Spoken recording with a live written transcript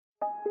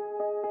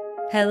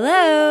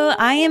Hello,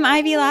 I am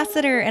Ivy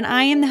Lassiter, and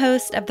I am the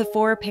host of the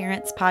For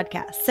Parents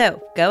podcast.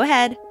 So go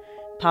ahead,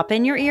 pop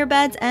in your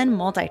earbuds, and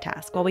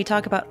multitask while we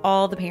talk about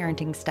all the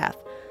parenting stuff.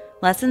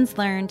 Lessons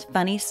learned,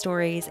 funny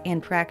stories,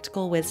 and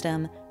practical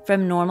wisdom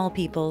from normal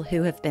people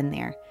who have been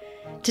there.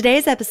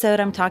 Today's episode,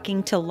 I'm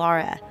talking to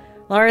Laura.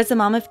 Laura is a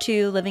mom of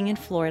two living in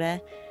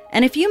Florida,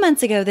 and a few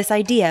months ago, this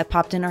idea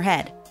popped in her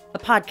head, a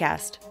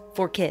podcast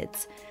for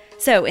kids.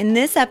 So in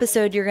this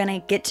episode, you're going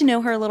to get to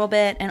know her a little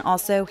bit and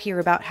also hear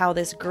about how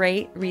this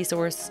great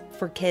resource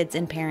for kids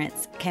and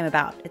parents came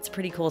about. It's a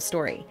pretty cool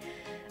story.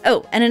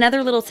 Oh, and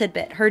another little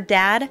tidbit. Her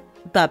dad,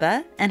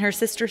 Bubba, and her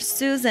sister,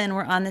 Susan,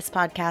 were on this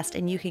podcast,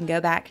 and you can go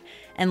back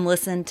and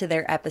listen to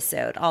their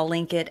episode. I'll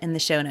link it in the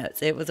show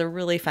notes. It was a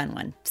really fun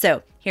one.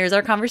 So here's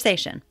our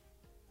conversation.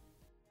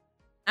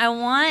 I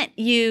want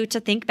you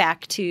to think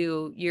back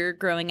to your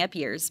growing up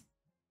years.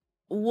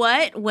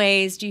 What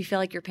ways do you feel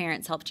like your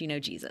parents helped you know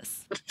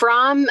Jesus?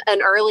 From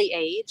an early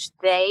age,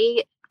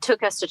 they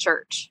took us to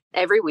church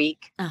every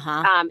week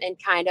and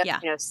kind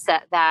of,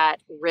 set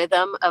that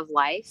rhythm of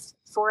life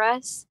for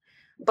us.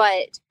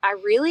 But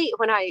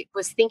when I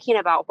was thinking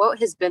about what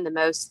has been the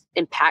most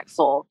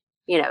impactful,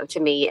 to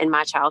me in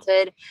my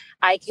childhood,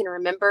 I can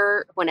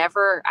remember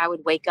whenever I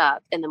would wake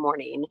up in the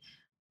morning,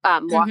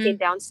 walking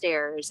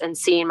downstairs and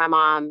seeing my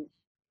mom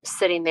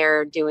sitting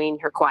there doing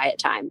her quiet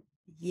time.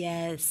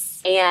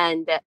 Yes.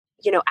 And,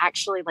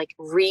 actually like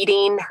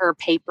reading her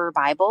paper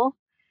Bible.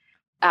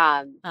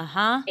 And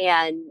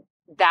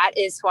that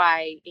is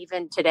why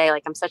even today,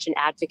 like I'm such an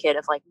advocate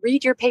of like,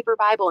 read your paper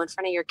Bible in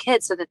front of your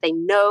kids so that they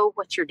know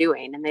what you're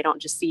doing and they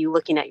don't just see you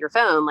looking at your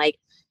phone. Like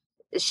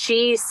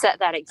she set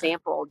that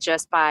example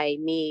just by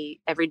me.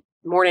 Every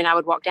morning I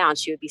would walk down,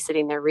 she would be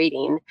sitting there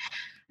reading.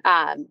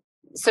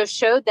 So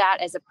showed that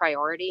as a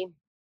priority.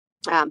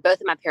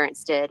 Both of my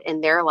parents did in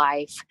their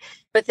life.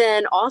 But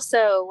then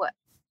also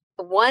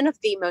one of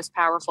the most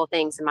powerful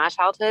things in my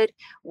childhood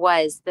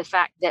was the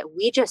fact that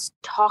we just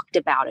talked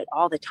about it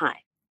all the time.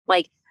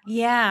 Like,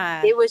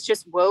 it was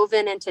just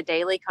woven into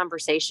daily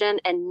conversation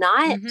and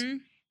not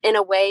in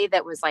a way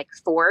that was like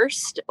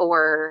forced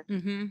or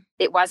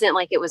it wasn't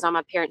like it was on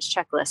my parents'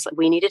 checklist. Like,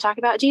 we need to talk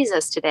about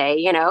Jesus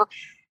today,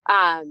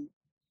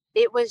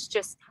 it was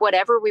just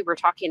whatever we were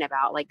talking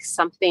about, like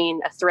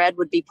a thread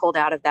would be pulled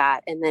out of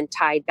that and then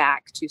tied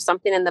back to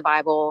something in the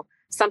Bible,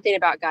 something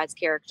about God's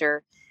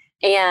character.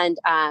 And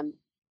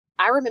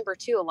I remember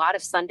too, a lot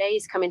of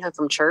Sundays coming home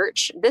from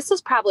church. This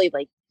is probably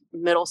like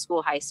middle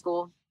school, high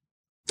school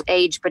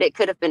age, but it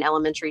could have been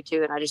elementary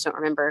too. And I just don't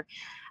remember.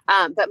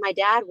 But my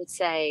dad would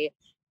say,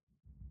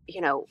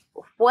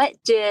 what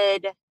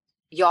did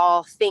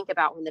y'all think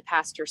about when the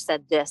pastor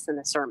said this in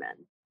the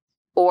sermon?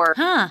 Or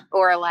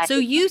like, so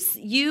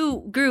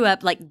you grew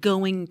up like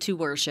going to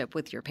worship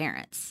with your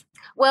parents.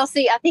 Well,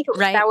 see, I think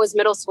that was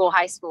middle school,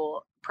 high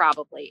school,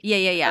 probably.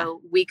 Yeah.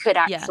 So we could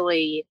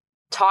actually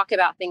talk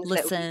about things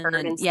that we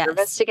heard in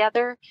service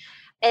together.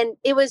 And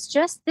it was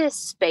just this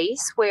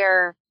space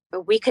where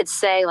we could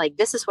say like,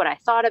 this is what I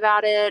thought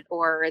about it,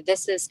 or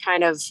this is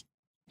kind of,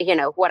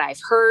 what I've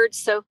heard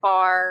so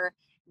far.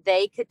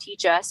 They could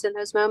teach us in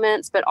those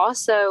moments, but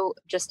also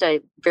just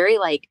a very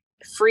like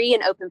free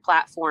and open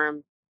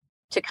platform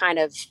to kind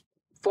of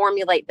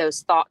formulate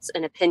those thoughts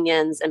and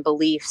opinions and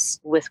beliefs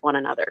with one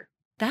another.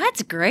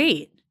 That's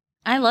great.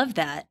 I love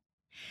that.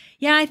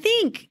 Yeah, I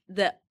think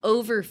the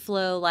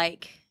overflow,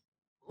 like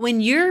when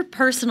you're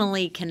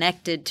personally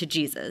connected to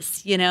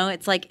Jesus,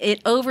 it's like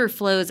it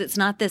overflows. It's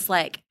not this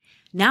like,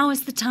 now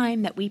is the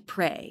time that we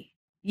pray,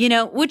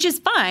 which is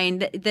fine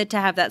that to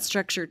have that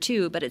structure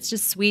too. But it's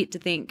just sweet to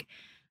think,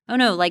 oh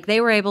no, like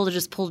they were able to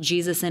just pull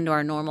Jesus into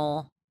our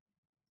normal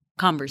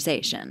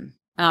conversation.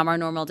 Our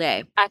normal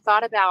day. I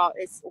thought about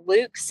it's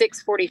Luke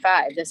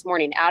 6:45 this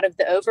morning. Out of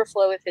the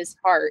overflow of his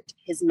heart,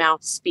 his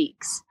mouth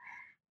speaks.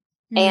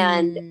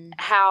 And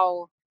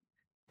how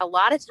a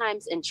lot of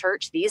times in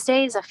church these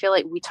days, I feel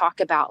like we talk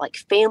about like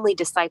family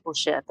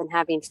discipleship and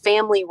having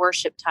family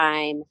worship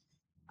time.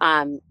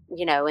 And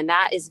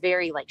that is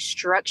very like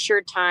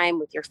structured time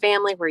with your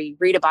family where you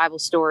read a Bible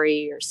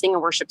story or sing a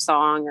worship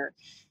song,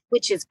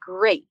 which is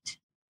great.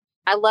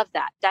 I love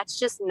that. That's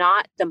just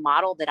not the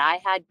model that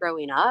I had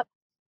growing up.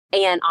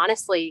 And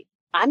honestly,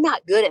 I'm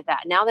not good at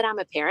that. Now that I'm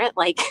a parent,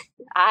 like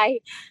I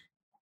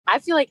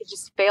feel like it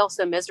just fails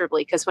so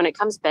miserably because when it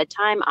comes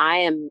bedtime, I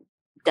am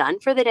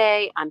done for the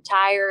day. I'm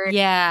tired.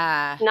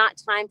 Yeah.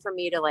 Not time for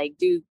me to like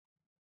do,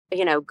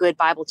 good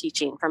Bible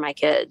teaching for my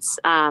kids.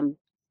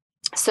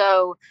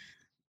 So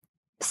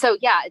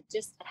yeah,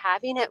 just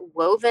having it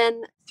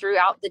woven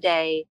throughout the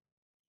day,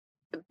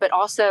 but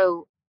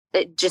also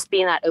it just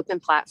being that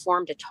open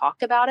platform to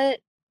talk about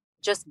it.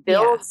 Just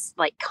builds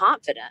like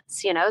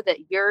confidence, that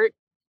you're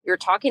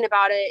talking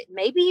about it.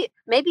 Maybe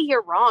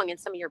you're wrong in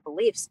some of your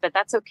beliefs, but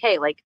that's okay.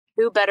 Like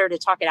who better to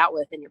talk it out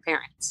with than your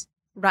parents?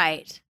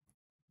 Right.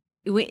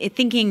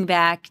 Thinking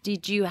back,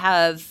 did you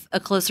have a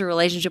closer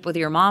relationship with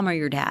your mom or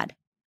your dad?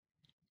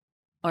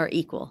 Or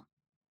equal?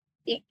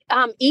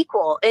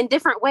 equal in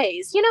different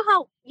ways. You know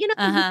how, you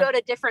go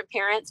to different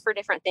parents for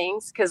different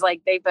things, because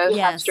like they both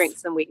have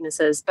strengths and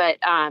weaknesses. But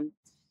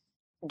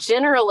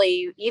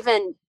generally,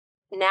 even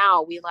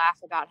now, we laugh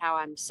about how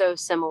I'm so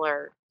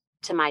similar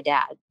to my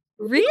dad.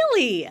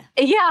 Really?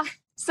 Yeah.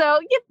 So,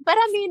 yeah, but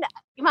I mean,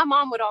 my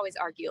mom would always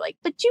argue, like,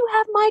 but you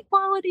have my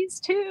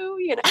qualities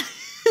too,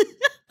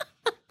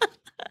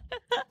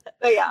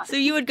 But yeah. So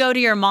you would go to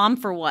your mom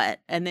for what?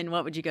 And then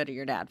what would you go to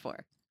your dad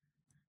for?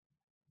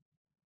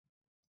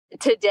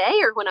 Today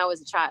or when I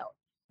was a child?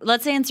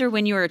 Let's answer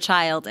when you were a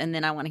child, and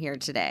then I want to hear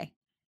today.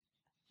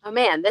 Oh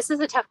man, this is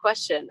a tough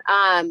question.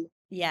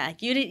 Yeah,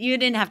 you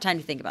didn't have time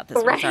to think about this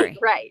right, one. Sorry.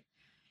 Right.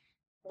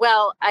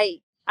 Well, I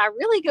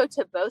really go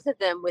to both of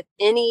them with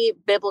any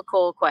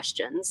biblical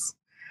questions.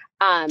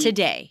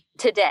 Today.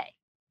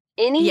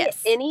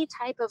 Any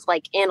type of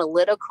like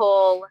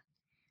analytical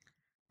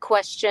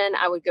question,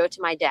 I would go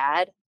to my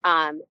dad.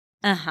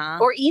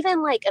 Or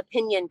even like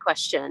opinion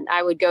question,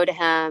 I would go to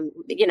him,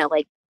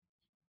 like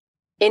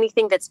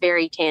anything that's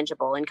very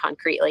tangible and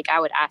concrete. Like I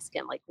would ask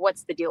him, like,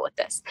 what's the deal with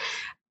this?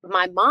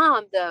 My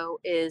mom, though,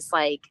 is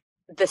like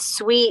the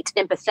sweet,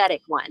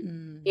 empathetic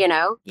one,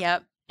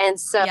 Yep. And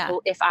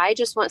so if I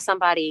just want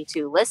somebody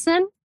to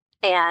listen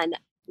and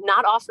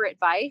not offer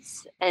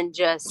advice and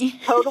just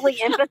totally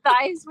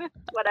empathize with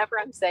whatever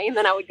I'm saying,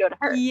 then I would go to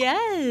her.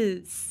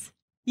 Yes.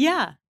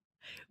 Yeah.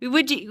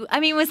 Would you,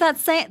 I mean, was that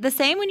the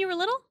same when you were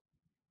little?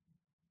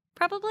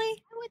 Probably.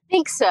 I would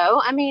think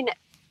so. I mean,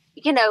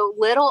 when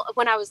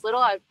I was little,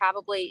 I would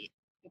probably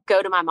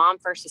go to my mom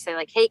first to say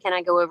like, hey, can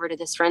I go over to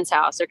this friend's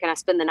house, or can I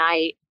spend the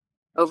night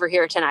over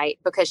here tonight?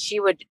 Because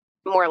she would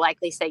more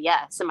likely say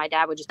yes. And my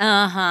dad would just,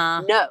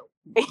 no.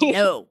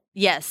 No.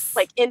 Yes.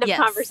 Like end of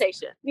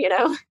conversation,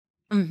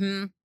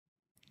 Mm-hmm.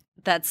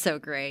 That's so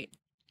great.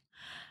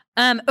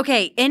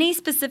 Okay. Any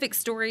specific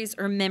stories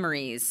or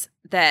memories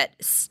that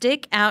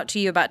stick out to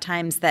you about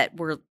times that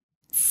were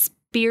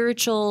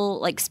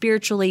spiritually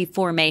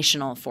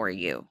formational for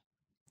you?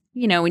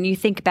 When you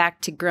think back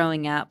to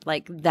growing up,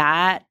 like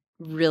that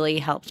really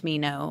helped me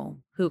know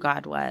who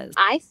God was.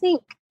 I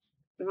think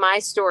my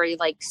story,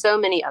 like so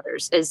many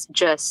others, is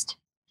just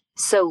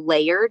so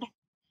layered.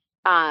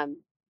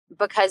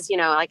 Because,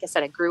 like I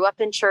said, I grew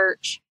up in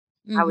church.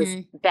 Mm-hmm. I was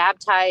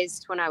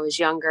baptized when I was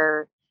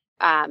younger,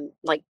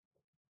 like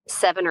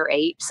 7 or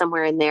 8,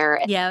 somewhere in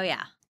there.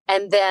 Yeah.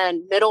 And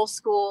then middle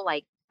school,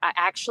 like I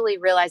actually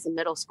realized in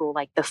middle school,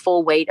 like the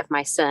full weight of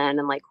my sin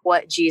and like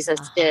what Jesus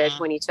did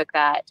when he took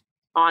that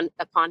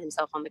upon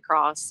himself on the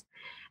cross.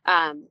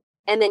 And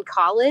then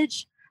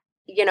college,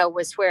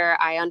 was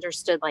where I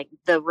understood like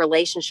the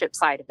relationship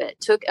side of it,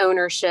 took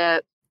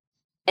ownership,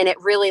 and it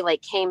really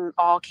like came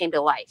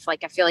to life.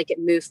 Like I feel like it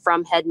moved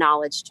from head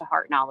knowledge to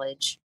heart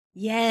knowledge.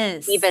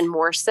 Yes. Even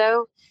more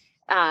so.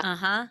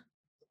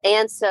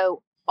 And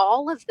so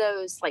all of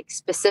those like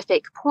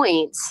specific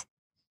points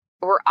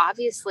were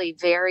obviously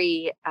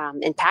very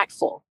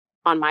impactful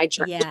on my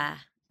journey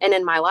and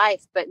in my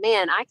life. But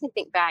man, I can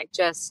think back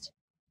just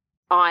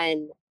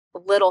on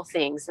little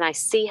things, and I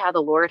see how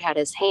the Lord had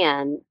his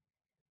hand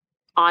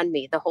on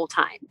me the whole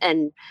time.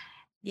 And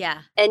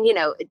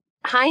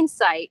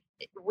hindsight,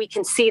 we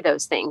can see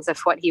those things of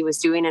what he was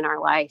doing in our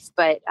life.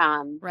 But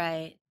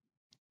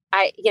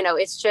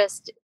it's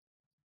just,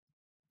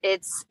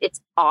 it's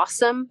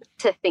awesome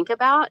to think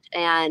about.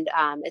 And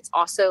it's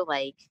also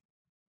like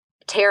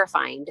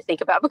terrifying to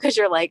think about, because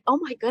you're like, oh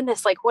my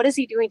goodness, like what is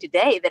he doing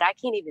today that I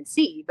can't even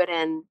see? But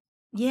in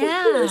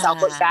years, I'll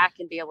look back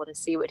and be able to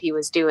see what he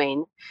was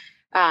doing.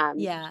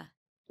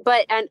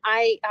 But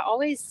I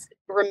always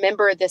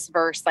remember this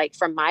verse like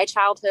from my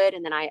childhood,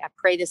 and then I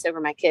pray this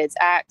over my kids.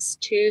 Acts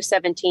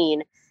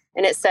 2:17,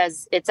 and it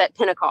says, it's at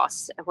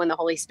Pentecost when the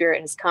Holy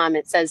Spirit has come.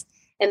 It says,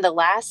 in the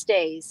last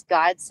days,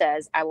 God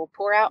says, I will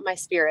pour out my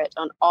spirit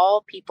on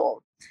all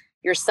people.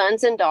 Your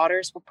sons and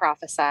daughters will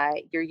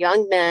prophesy. Your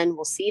young men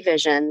will see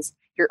visions.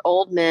 Your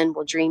old men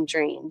will dream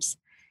dreams.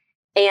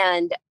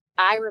 And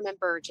I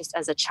remember just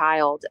as a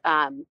child,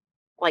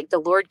 like the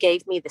Lord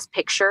gave me this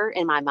picture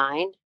in my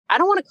mind. I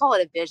don't want to call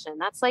it a vision.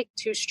 That's like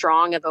too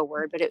strong of a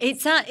word, but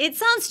it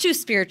sounds too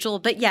spiritual,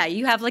 but yeah,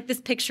 you have like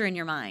this picture in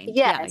your mind.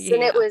 Yes.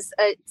 And it was,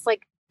 it's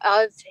like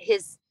of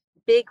his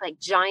big, like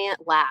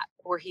giant lap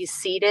where he's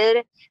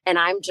seated, and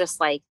I'm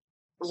just like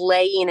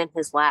laying in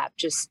his lap,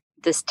 just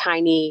this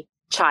tiny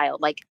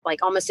child, like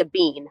almost a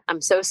bean.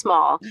 I'm so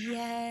small.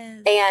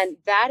 Yes. And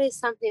that is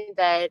something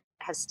that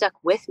has stuck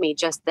with me,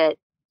 just that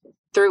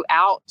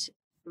throughout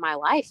my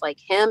life, like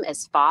him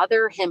as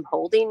father, him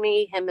holding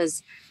me, him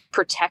as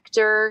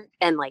protector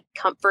and like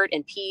comfort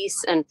and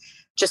peace, and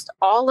just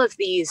all of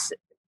these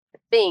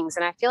things.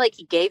 And I feel like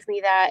he gave me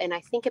that. And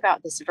I think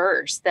about this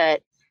verse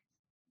that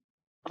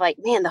like,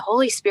 man, the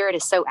Holy Spirit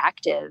is so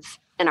active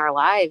in our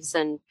lives,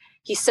 and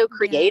he's so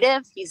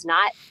creative. He's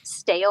not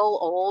stale,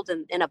 old,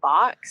 and in a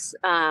box.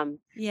 And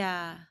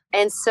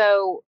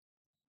so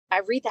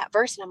I read that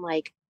verse and I'm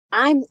like,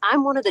 I'm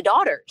one of the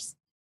daughters.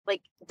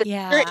 Like the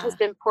Spirit has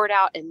been poured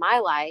out in my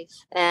life,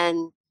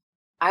 and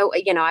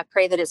I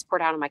pray that it's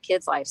poured out in my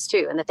kids' lives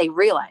too, and that they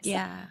realize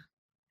that.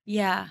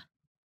 Yeah.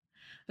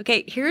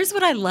 Okay, here's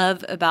what I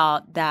love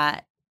about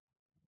that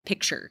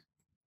picture.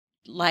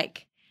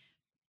 Like,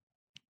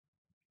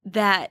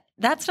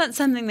 that's not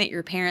something that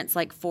your parents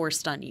like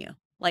forced on you.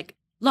 Like,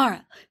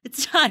 Laura,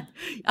 it's time.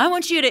 I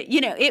want you to,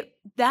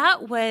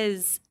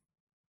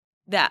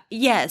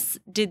 yes.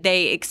 Did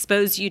they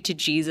expose you to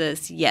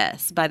Jesus?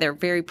 Yes. By their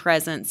very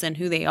presence and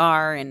who they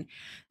are and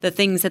the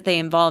things that they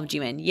involved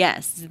you in.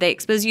 Yes. Did they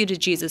expose you to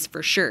Jesus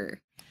for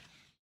sure?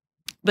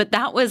 But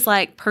that was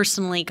like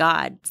personally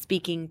God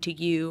speaking to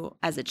you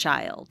as a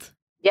child.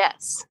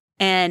 Yes.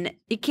 And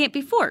it can't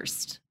be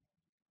forced.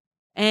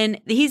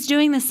 And he's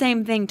doing the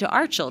same thing to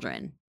our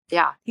children.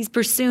 Yeah. He's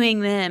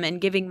pursuing them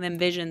and giving them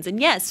visions. And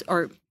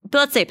but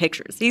let's say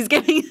pictures. He's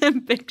giving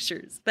them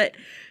pictures. But,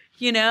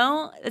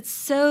 it's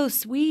so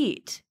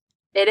sweet.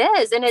 It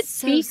is. And it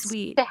so speaks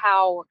sweet to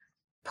how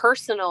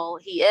personal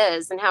he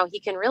is and how he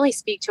can really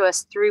speak to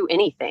us through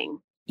anything.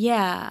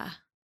 Yeah.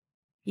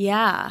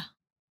 Yeah.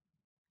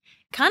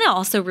 Kind of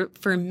also,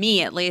 for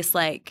me at least,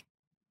 like,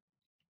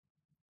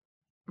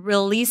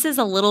 releases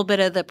a little bit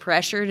of the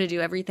pressure to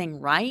do everything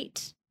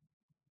right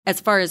as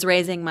far as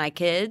raising my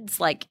kids,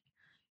 like,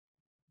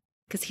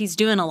 because he's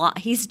doing a lot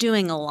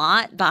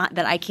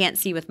that I can't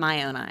see with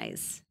my own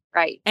eyes.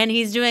 Right. And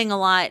he's doing a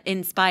lot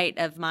in spite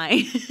of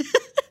my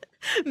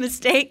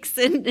mistakes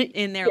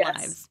in their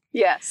lives.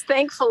 Yes.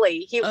 Thankfully,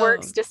 he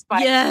works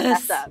despite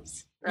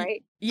mess-ups,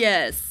 right?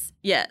 Yes.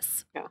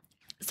 Yes. Yeah.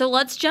 So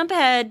let's jump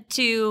ahead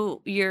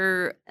to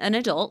you're an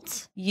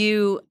adult.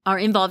 You are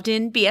involved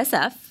in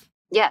BSF.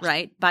 Yes.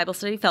 Right? Bible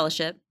Study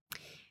Fellowship.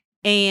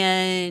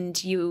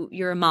 And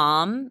you're a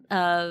mom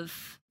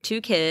of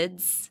 2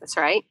 kids. That's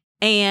right.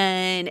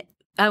 And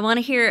I want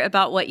to hear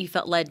about what you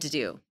felt led to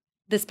do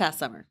this past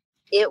summer.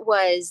 It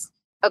was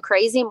a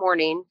crazy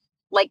morning.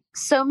 Like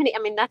so many,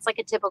 that's like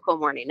a typical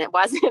morning. It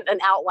wasn't an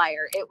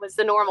outlier. It was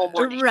the normal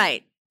morning.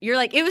 Right. You're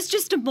like, it was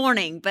just a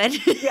morning, but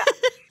yeah.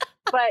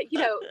 But,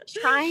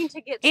 trying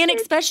to get and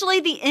especially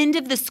the end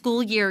of the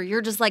school year,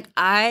 you're just like,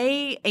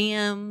 I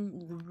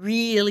am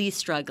really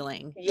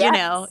struggling.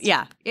 Yes.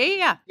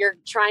 Yeah. You're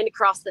trying to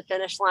cross the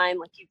finish line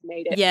like you've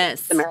made it.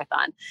 Yes. The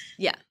marathon.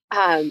 Yeah.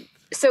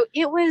 So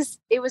it was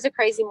a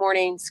crazy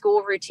morning,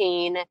 school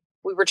routine.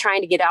 We were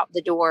trying to get out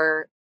the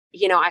door.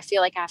 I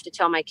feel like I have to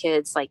tell my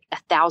kids like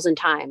 1,000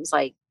 times,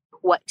 like,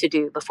 what to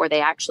do before they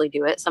actually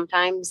do it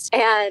sometimes.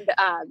 And,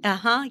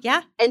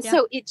 yeah. And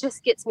so it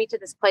just gets me to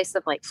this place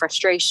of like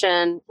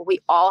frustration. We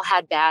all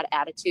had bad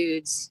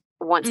attitudes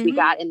once we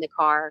got in the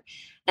car.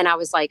 And I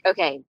was like,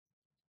 okay,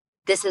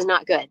 this is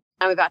not good.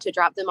 I'm about to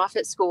drop them off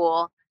at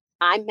school.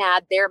 I'm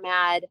mad. They're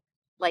mad.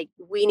 Like,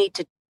 we need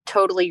to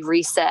totally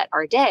reset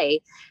our day.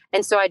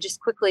 And so I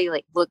just quickly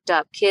looked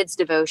up kids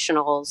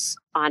devotionals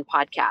on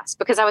podcasts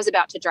because I was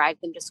about to drive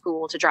them to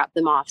school to drop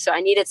them off. So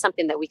I needed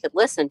something that we could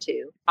listen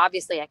to.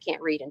 Obviously I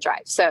can't read and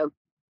drive. So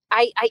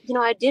I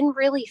didn't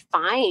really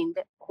find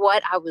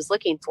what I was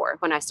looking for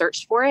when I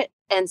searched for it.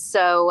 And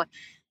so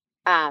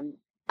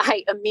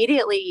I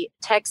immediately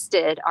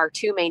texted our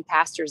 2 main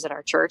pastors at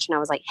our church and I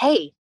was like,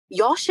 hey,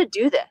 y'all should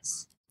do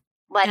this.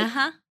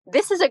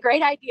 This is a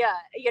great idea.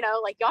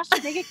 Y'all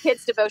should make a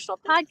kids devotional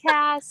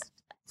podcast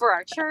for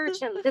our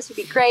church. And this would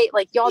be great.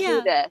 Like, y'all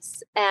do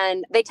this.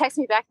 And they texted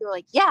me back. They were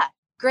like, yeah,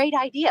 great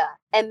idea.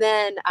 And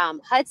then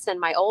Hudson,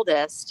 my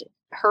oldest,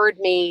 heard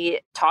me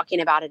talking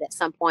about it at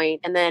some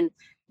point. And then,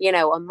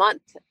 a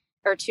month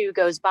or 2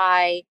 goes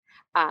by.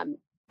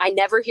 I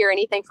never hear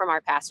anything from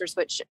our pastors,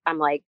 which I'm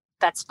like,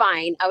 that's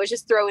fine. I was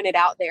just throwing it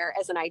out there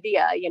as an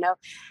idea,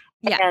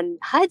 Yeah. And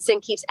Hudson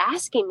keeps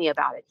asking me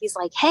about it. He's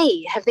like,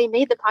 hey, have they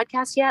made the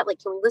podcast yet? Like,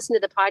 can we listen to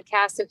the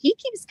podcast? So he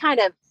keeps kind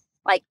of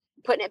like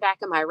putting it back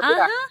on my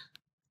radar.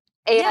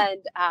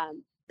 And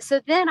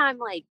so then I'm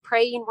like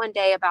praying one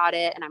day about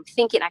it. And I'm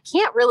thinking, I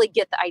can't really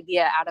get the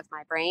idea out of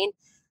my brain.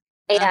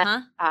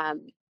 And I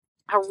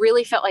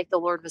really felt like the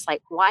Lord was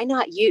like, why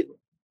not you?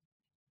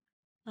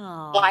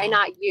 Aww. Why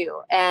not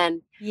you?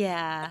 And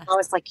I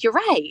was like, you're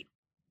right.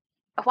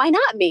 Why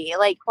not me?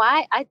 Like,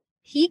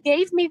 he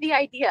gave me the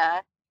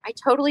idea. I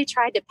totally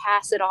tried to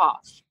pass it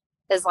off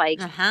as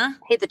like,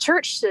 hey, the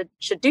church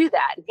should do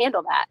that and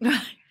handle that.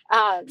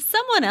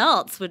 Someone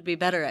else would be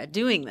better at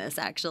doing this,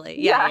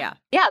 actually. Yeah.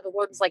 The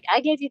Lord was like,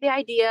 I gave you the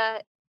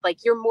idea. Like,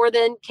 you're more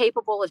than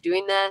capable of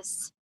doing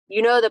this.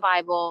 You know the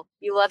Bible.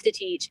 You love to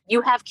teach.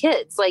 You have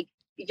kids. Like,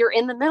 you're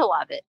in the middle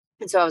of it.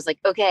 And so I was like,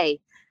 okay,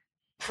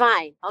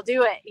 fine, I'll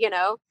do it,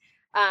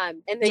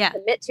 and then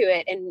commit to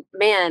it. And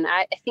man,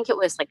 I think it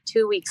was like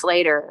 2 weeks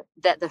later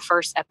that the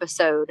first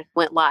episode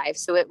went live.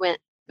 So it went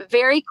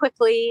very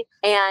quickly.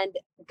 And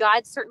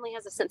God certainly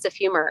has a sense of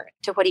humor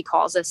to what he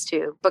calls us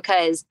to,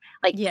 because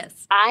like,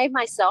 I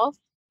myself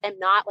am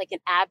not like an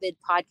avid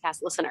podcast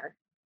listener.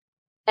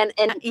 And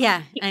he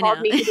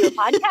called me to do a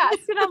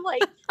podcast and I'm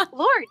like,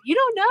 Lord, you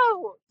don't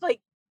know,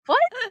 like, what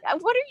are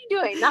you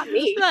doing? Not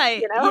me.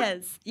 Right.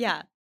 Yes.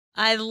 Yeah.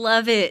 I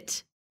love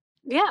it.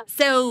 Yeah.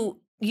 So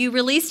you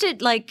released it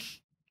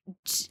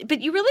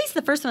but you released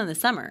the first one in the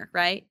summer,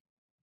 right?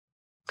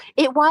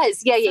 It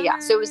was. Yeah.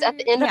 So it was at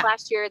the end of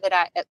last year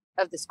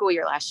of the school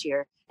year last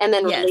year. And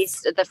then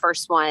released the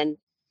first one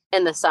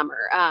in the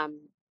summer.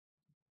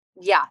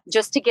 Yeah,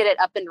 just to get it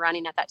up and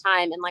running at that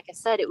time. And like I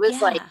said, it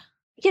was like,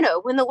 you know,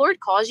 when the Lord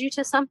calls you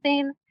to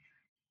something,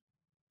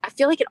 I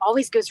feel like it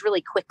always goes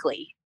really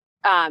quickly.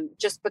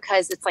 Just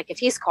because it's like, if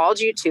he's called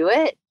you to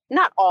it,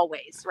 not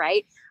always,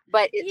 right?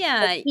 But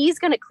like, he's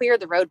going to clear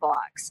the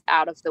roadblocks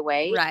out of the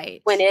way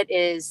when it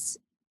is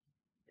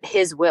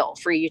his will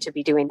for you to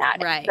be doing that.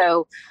 Right.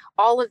 So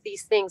all of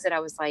these things that I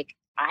was like,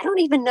 I don't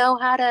even know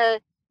how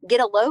to get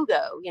a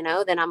logo, you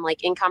know, then I'm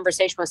like in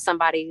conversation with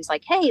somebody who's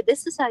like, hey,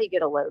 this is how you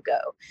get a logo.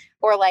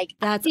 Or like,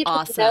 that's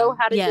awesome. Know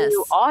how to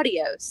do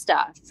audio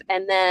stuff.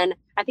 And then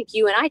I think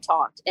you and I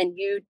talked, and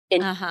you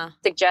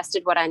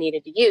suggested what I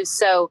needed to use.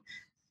 So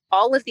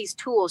all of these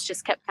tools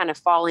just kept kind of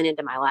falling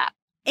into my lap.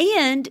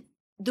 And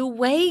the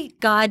way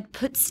God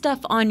puts stuff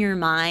on your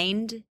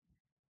mind,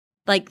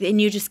 like, and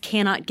you just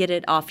cannot get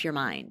it off your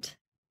mind.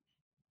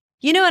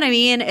 You know what I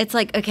mean? It's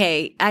like,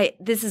 okay,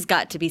 this has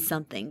got to be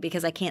something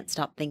because I can't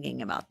stop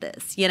thinking about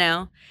this, you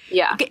know?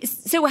 Yeah. Okay,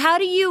 so how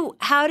do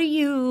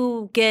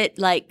you get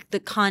like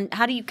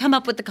how do you come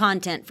up with the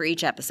content for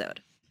each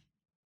episode?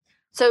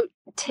 So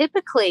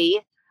typically,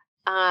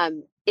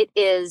 it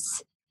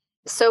is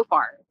so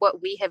far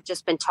what we have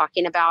just been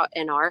talking about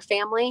in our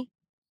family,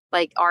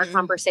 like our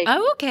conversation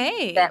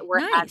that we're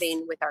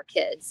having with our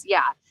kids.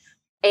 Yeah.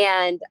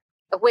 And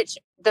which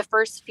the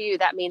first few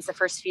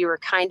are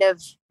kind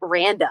of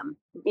random,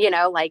 you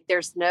know, like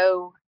there's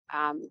no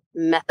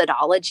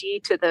methodology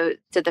to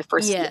the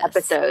first few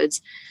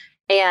episodes.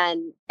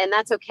 And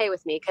that's okay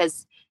with me,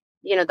 because,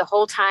 you know, the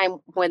whole time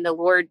when the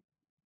Lord,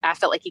 I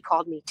felt like he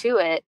called me to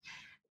it,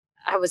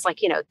 I was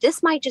like, you know,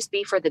 this might just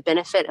be for the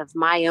benefit of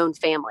my own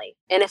family.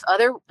 And if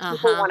other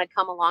people want to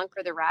come along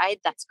for the ride,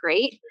 that's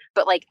great.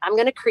 But like, I'm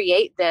going to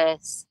create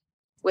this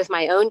with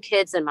my own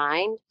kids in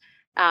mind.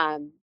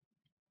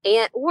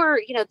 Or,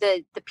 you know,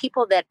 the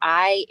people that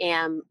I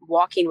am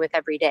walking with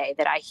every day,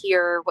 that I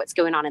hear what's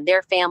going on in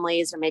their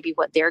families or maybe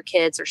what their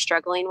kids are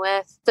struggling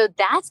with. So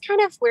that's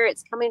kind of where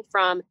it's coming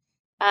from.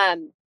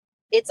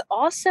 It's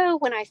also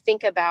when I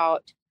think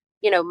about,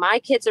 you know, my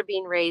kids are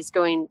being raised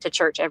going to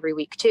church every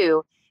week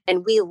too.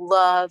 And we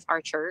love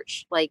our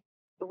church. Like,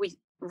 we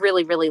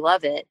really, really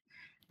love it.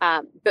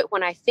 But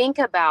when I think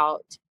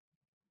about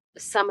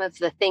some of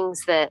the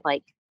things that,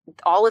 like,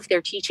 all of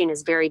their teaching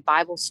is very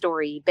Bible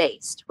story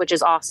based, which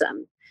is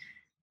awesome.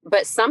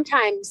 But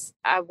sometimes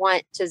I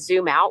want to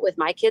zoom out with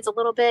my kids a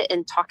little bit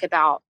and talk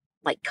about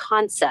like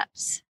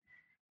concepts.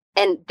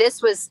 And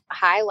this was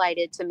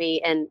highlighted to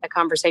me in a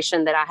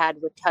conversation that I had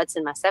with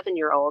Hudson, my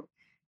 7-year-old,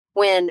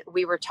 when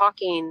we were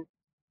talking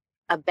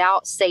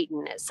about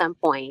Satan at some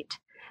point.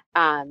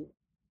 And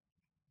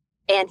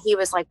he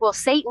was like, well,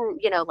 Satan,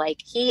 you know, like,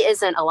 he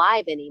isn't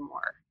alive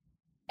anymore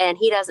and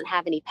he doesn't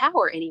have any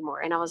power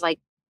anymore. And I was like,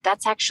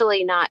 that's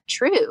actually not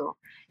true.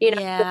 You know,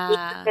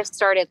 we just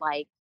started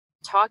like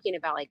talking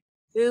about like,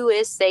 who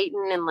is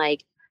Satan, and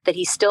like that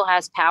he still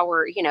has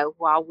power, you know,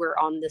 while we're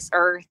on this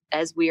earth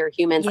as we are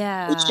humans.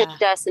 He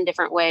shaped us in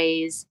different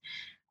ways.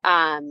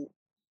 And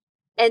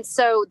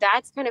so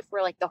that's kind of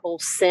where like the whole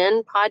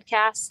sin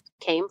podcast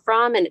came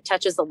from. And it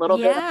touches a little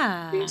bit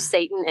of who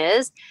Satan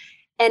is.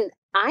 And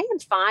I am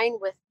fine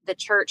with the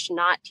church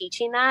not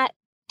teaching that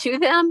to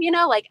them. You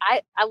know, like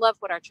I love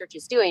what our church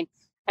is doing.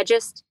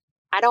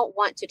 I don't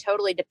want to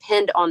totally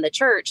depend on the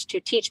church to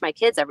teach my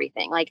kids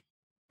everything. Like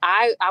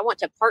I want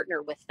to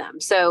partner with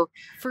them. So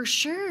for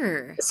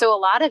sure. So a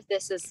lot of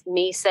this is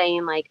me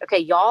saying like, okay,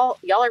 y'all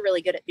are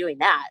really good at doing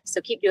that.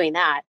 So keep doing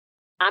that.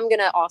 I'm going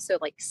to also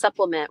like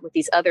supplement with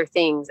these other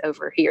things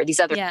over here, these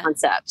other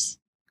concepts.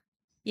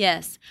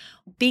 Yes.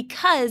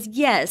 Because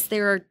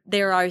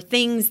there are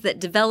things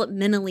that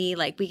developmentally,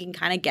 like, we can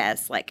kind of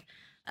guess, like,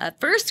 a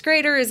first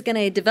grader is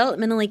going to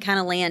developmentally kind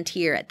of land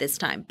here at this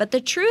time. But the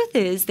truth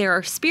is, there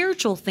are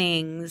spiritual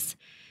things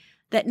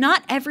that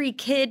not every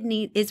kid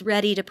is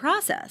ready to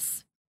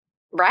process.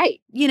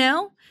 Right. You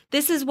know,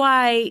 this is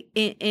why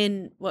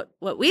in what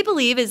we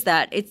believe is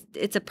that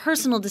it's a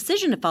personal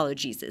decision to follow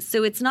Jesus.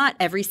 So it's not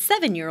every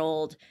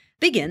 7-year-old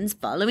begins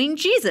following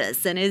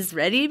Jesus and is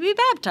ready to be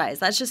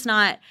baptized. That's just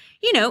not,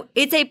 you know,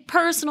 it's a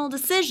personal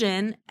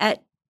decision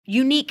at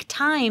unique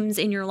times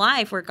in your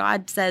life where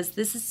God says,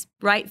 this is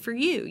right for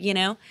you, you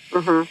know?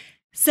 Mm-hmm.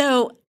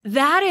 So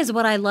that is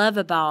what I love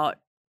about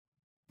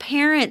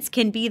parents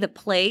can be the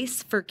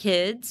place for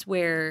kids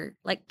where,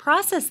 like,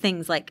 process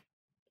things like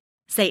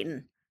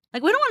Satan.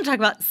 Like, we don't want to talk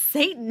about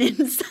Satan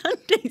in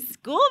Sunday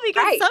school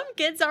because some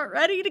kids aren't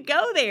ready to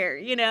go there,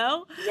 you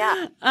know?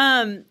 Yeah.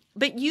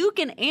 But you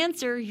can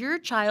answer your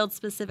child's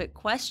specific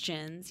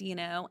questions, you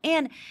know?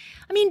 And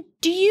I mean,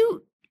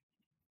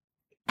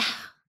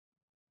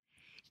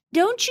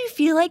 don't you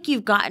feel like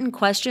you've gotten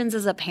questions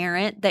as a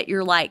parent that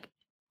you're like,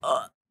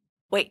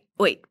 wait,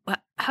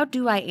 how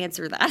do I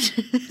answer that?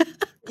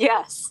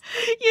 Yes.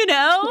 You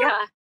know?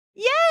 Yeah.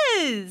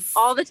 Yes.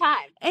 All the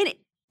time. And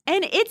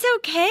it's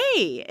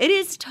okay. It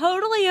is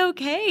totally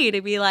okay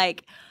to be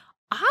like,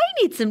 I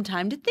need some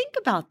time to think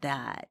about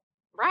that.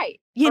 Right.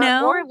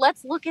 Or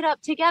let's look it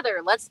up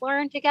together. Let's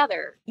learn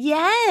together.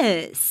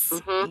 Yes.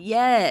 Mm-hmm.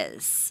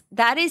 Yes.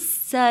 That is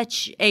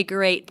such a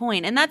great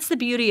point. And that's the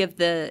beauty of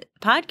the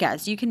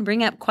podcast. You can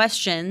bring up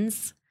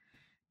questions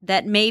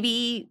that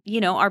maybe,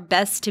 are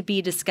best to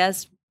be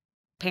discussed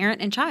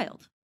parent and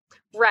child.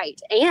 Right.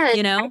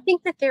 And I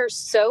think that there's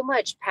so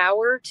much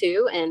power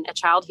too in a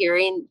child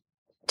hearing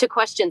to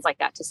questions like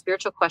that, to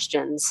spiritual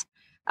questions,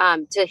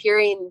 to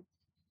hearing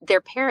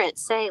their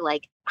parents say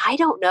like, I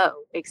don't know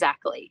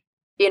exactly,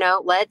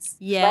 let's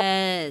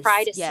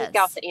try to seek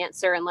out the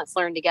answer and let's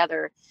learn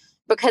together,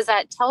 because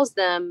that tells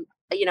them,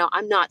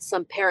 I'm not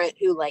some parent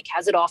who like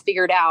has it all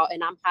figured out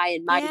and I'm high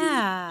and mighty.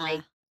 Yeah.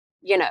 Like,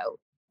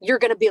 you're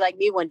going to be like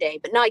me one day,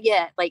 but not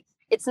yet. Like,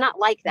 it's not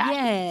like that.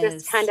 Yes. It's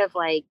just kind of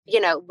like,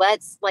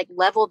 let's like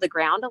level the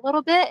ground a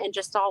little bit and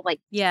just all like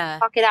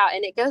talk it out.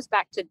 And it goes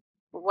back to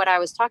what I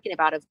was talking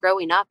about of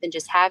growing up and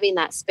just having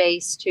that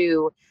space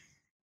to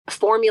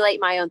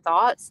formulate my own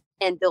thoughts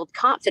and build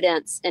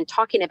confidence and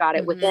talking about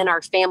it within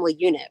our family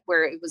unit,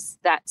 where it was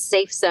that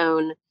safe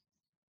zone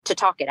to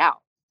talk it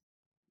out.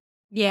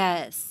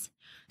 Yes.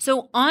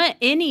 So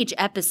in each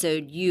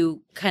episode,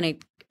 you kind of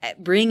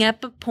bring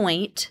up a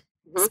point,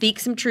 speak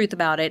some truth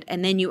about it,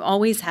 and then you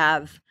always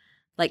have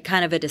like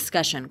kind of a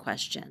discussion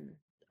question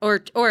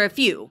or a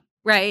few,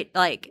 right?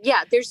 Like,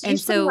 yeah, there's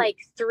usually like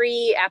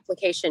 3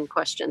 application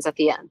questions at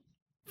the end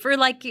for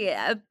like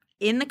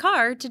in the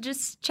car to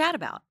just chat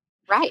about.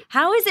 Right.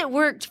 How has it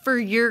worked for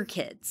your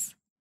kids?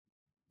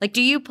 Like,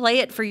 do you play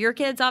it for your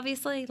kids,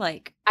 obviously?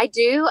 Like, I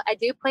do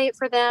play it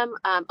for them.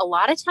 A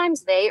lot of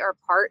times they are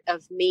part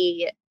of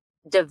me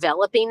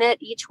developing it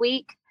each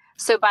week.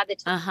 So by the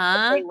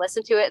time they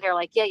listen to it, they're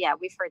like, yeah,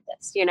 we've heard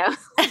this,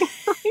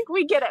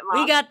 we get it,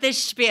 Mom. We got this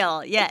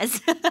spiel. Yes.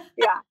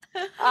 Yeah.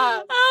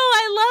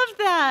 I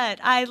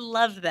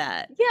love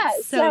that. Yeah.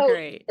 So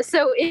great.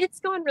 So it's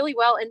going really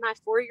well. And my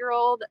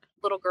 4-year-old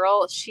little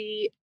girl,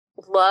 she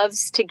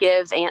loves to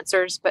give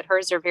answers, but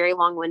hers are very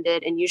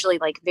long-winded and usually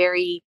like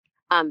very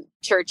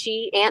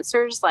churchy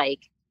answers,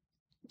 like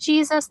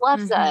Jesus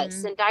loves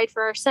us and died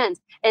for our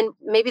sins. And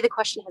maybe the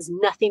question has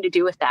nothing to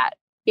do with that,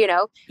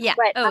 Yeah.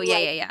 But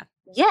yeah.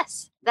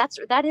 Yes,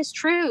 that is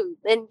true.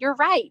 And you're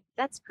right.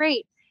 That's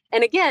great.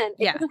 And again,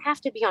 it doesn't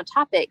have to be on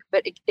topic,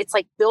 but it's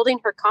like building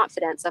her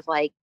confidence of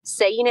like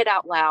saying it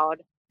out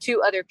loud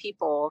to other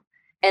people.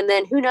 And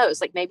then who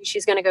knows, like maybe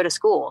she's going to go to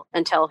school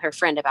and tell her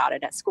friend about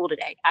it at school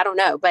today. I don't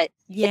know, but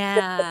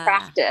it's the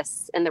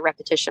practice and the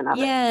repetition of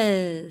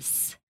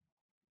it.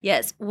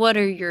 Yes. What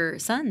are your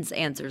son's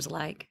answers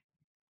like?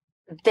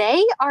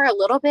 They are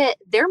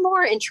they're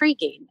more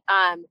intriguing.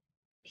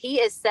 He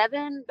is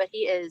 7, but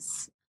he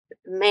is,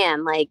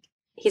 like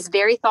he's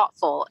very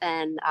thoughtful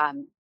and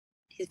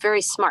he's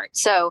very smart.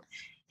 So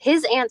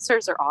his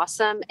answers are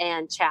awesome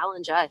and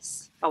challenge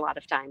us a lot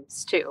of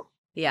times too.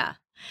 Yeah.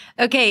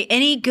 Okay.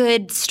 Any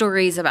good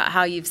stories about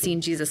how you've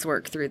seen Jesus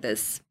work through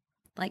this,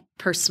 like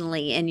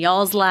personally in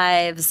y'all's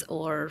lives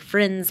or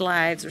friends'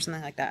 lives or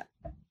something like that?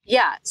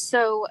 Yeah.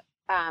 So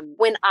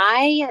when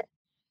I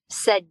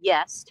said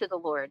yes to the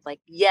Lord, like,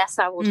 yes,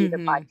 I will do the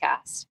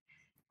podcast.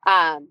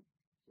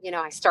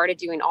 I started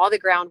doing all the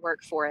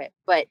groundwork for it,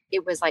 but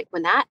it was like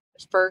when that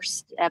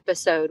first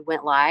episode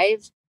went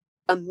live,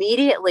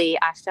 immediately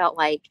I felt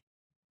like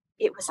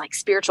it was like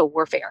spiritual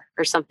warfare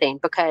or something,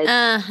 because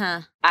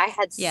I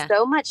had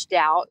so much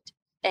doubt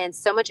and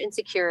so much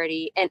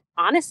insecurity, and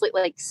honestly,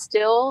 like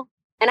still,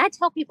 and I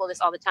tell people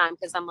this all the time,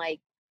 because I'm like,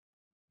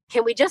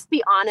 can we just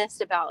be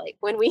honest about like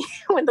when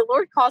the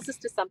Lord calls us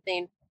to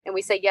something and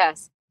we say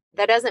yes,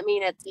 that doesn't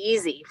mean it's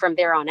easy from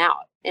there on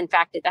out. In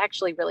fact, it's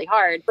actually really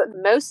hard. But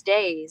most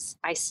days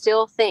I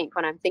still think,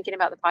 when I'm thinking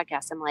about the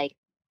podcast, I'm like,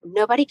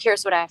 nobody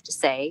cares what I have to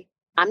say.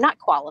 I'm not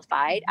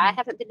qualified. I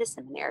haven't been to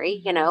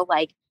seminary,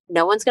 like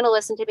no one's going to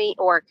listen to me,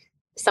 or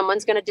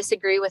someone's going to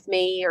disagree with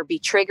me or be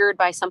triggered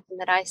by something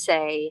that I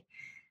say.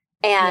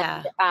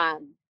 And I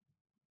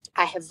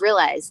have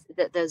realized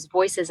that those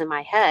voices in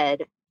my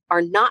head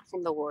are not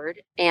from the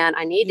Lord, and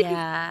I need to be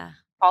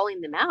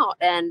calling them out.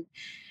 And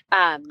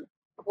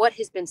what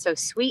has been so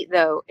sweet,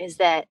 though, is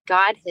that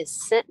God has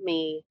sent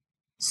me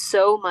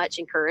so much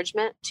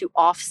encouragement to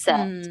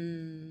offset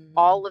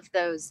all of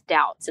those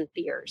doubts and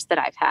fears that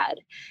I've had.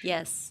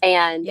 Yes.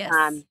 And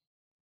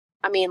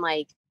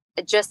like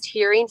just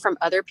hearing from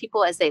other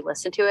people as they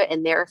listen to it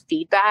and their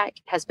feedback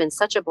has been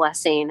such a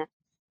blessing.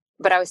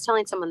 But I was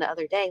telling someone the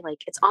other day, like,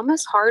 it's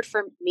almost hard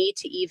for me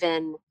to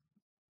even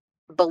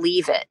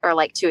believe it or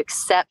like to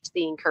accept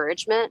the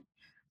encouragement,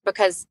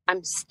 because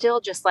I'm still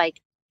just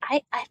like,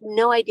 I have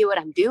no idea what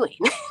I'm doing.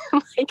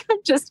 Like, I'm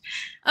just,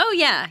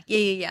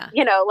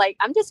 like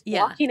I'm just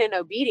walking in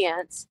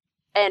obedience,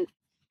 and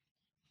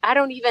I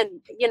don't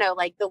even,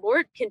 like the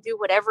Lord can do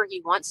whatever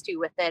he wants to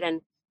with it.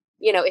 And,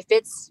 if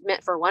it's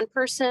meant for one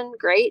person,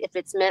 great. If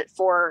it's meant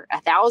for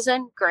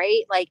 1,000,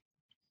 great. Like,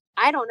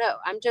 I don't know.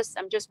 I'm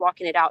just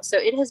walking it out. So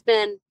it has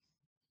been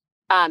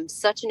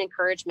such an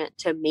encouragement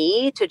to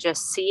me to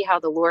just see how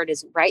the Lord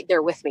is right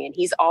there with me. And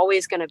he's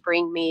always going to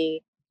bring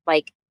me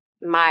like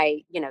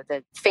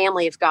the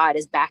family of God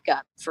is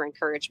backup for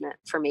encouragement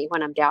for me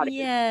when I'm doubting.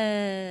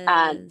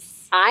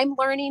 Yes. I'm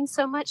learning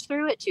so much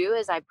through it too,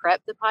 as I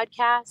prep the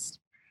podcast.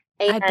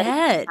 And, I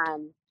bet.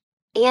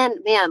 And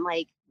man,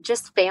 like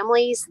just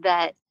families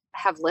that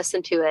have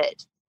listened to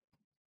it.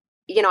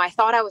 I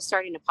thought I was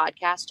starting a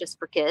podcast just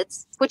for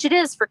kids, which it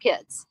is for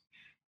kids.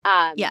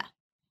 Yeah.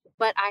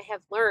 But I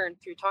have learned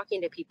through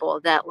talking to people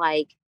that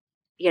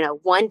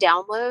one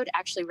download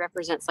actually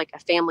represents like a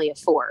family of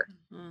 4.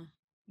 Mm-hmm.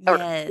 Or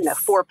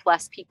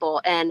 4+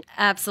 people. And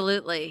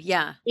absolutely.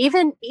 Yeah.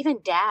 Even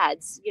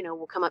dads,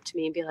 will come up to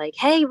me and be like,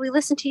 hey, we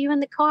listened to you in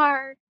the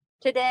car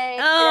today.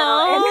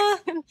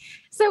 And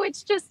so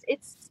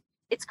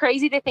it's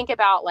crazy to think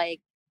about like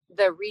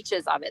the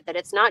reaches of it, that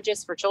it's not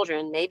just for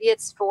children. Maybe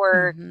it's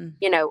for,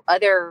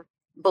 other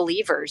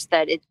believers,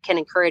 that it can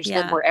encourage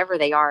them wherever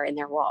they are in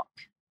their walk.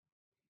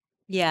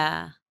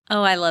 Yeah.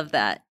 Oh, I love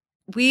that.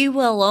 We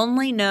will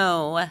only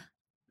know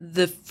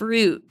the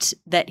fruit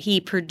that he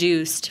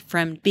produced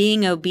from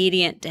being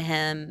obedient to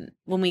him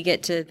when we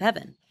get to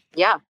heaven.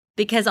 Yeah.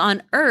 Because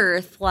on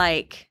earth,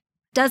 like,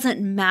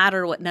 doesn't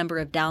matter what number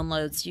of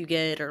downloads you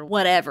get or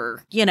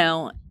whatever,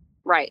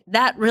 Right.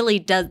 That really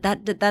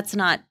that's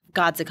not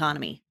God's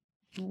economy.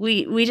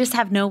 We just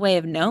have no way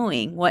of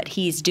knowing what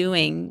he's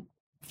doing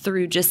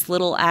through just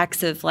little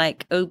acts of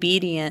like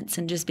obedience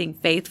and just being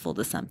faithful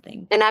to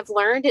something. And I've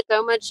learned it's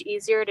so much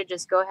easier to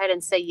just go ahead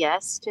and say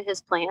yes to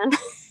his plan.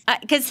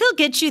 Because he'll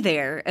get you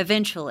there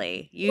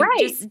eventually. You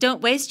just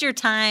don't waste your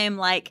time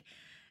like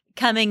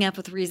coming up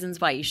with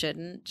reasons why you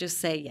shouldn't. Just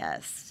say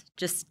yes.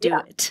 Just do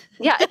it.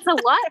 Yeah, it's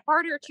a lot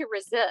harder to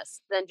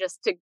resist than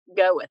just to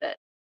go with it.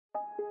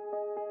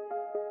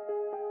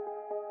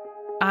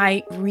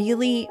 I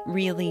really,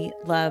 really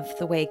love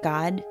the way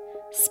God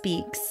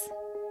speaks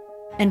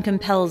and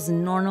compels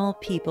normal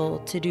people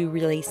to do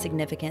really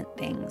significant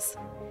things.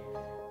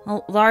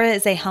 Well, Laura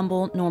is a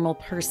humble, normal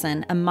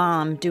person, a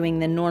mom doing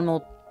the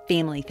normal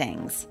family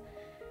things.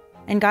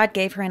 And God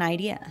gave her an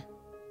idea.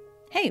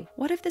 Hey,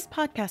 what if this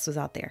podcast was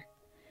out there?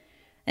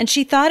 And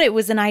she thought it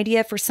was an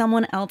idea for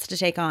someone else to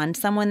take on,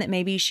 someone that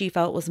maybe she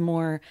felt was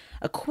more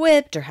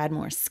equipped or had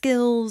more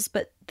skills.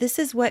 But this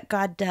is what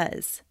God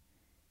does.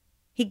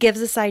 He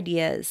gives us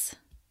ideas,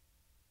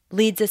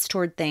 leads us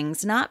toward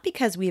things, not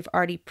because we've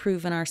already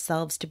proven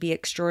ourselves to be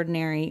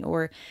extraordinary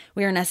or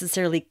we are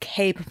necessarily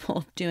capable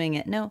of doing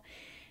it. No,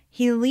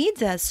 he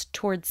leads us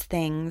towards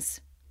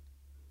things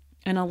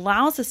and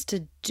allows us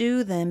to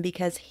do them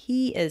because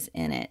he is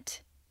in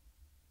it.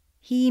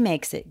 He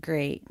makes it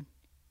great.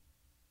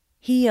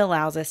 He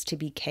allows us to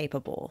be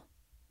capable.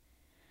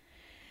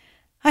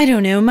 I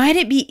don't know. Might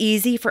it be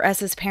easy for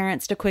us as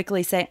parents to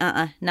quickly say,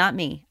 not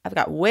me. I've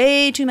got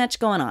way too much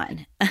going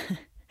on.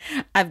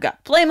 I've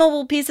got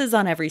Playmobil pieces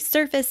on every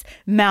surface,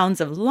 mounds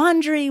of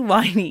laundry,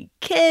 whiny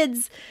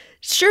kids.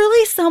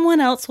 Surely someone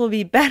else will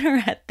be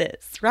better at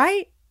this,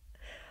 right?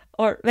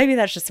 Or maybe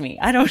that's just me.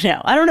 I don't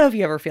know. I don't know if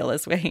you ever feel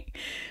this way.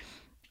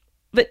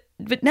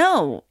 But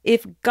no,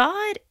 if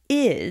God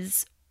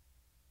is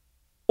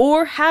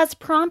or has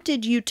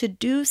prompted you to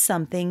do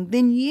something,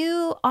 then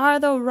you are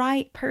the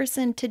right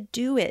person to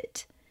do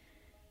it.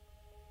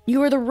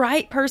 You are the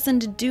right person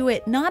to do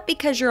it, not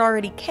because you're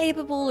already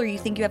capable or you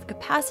think you have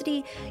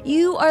capacity.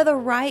 You are the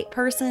right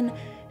person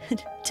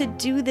to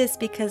do this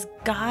because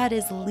God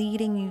is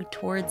leading you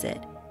towards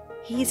it.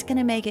 He's going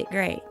to make it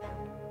great.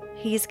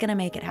 He's going to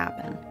make it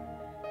happen.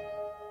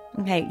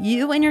 Okay,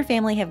 you and your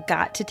family have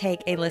got to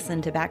take a listen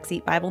to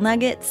Backseat Bible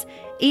Nuggets.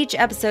 Each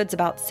episode's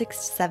about 6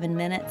 to 7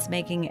 minutes,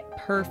 making it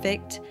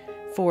perfect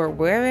for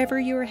wherever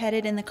you are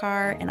headed in the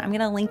car. And I'm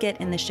going to link it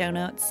in the show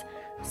notes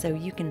so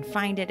you can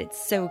find it.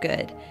 It's so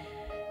good.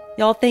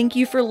 Y'all, thank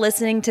you for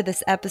listening to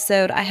this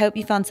episode. I hope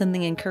you found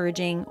something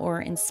encouraging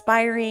or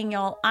inspiring.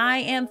 Y'all, I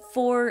am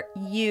for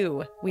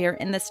you. We are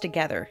in this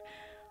together.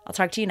 I'll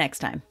talk to you next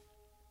time.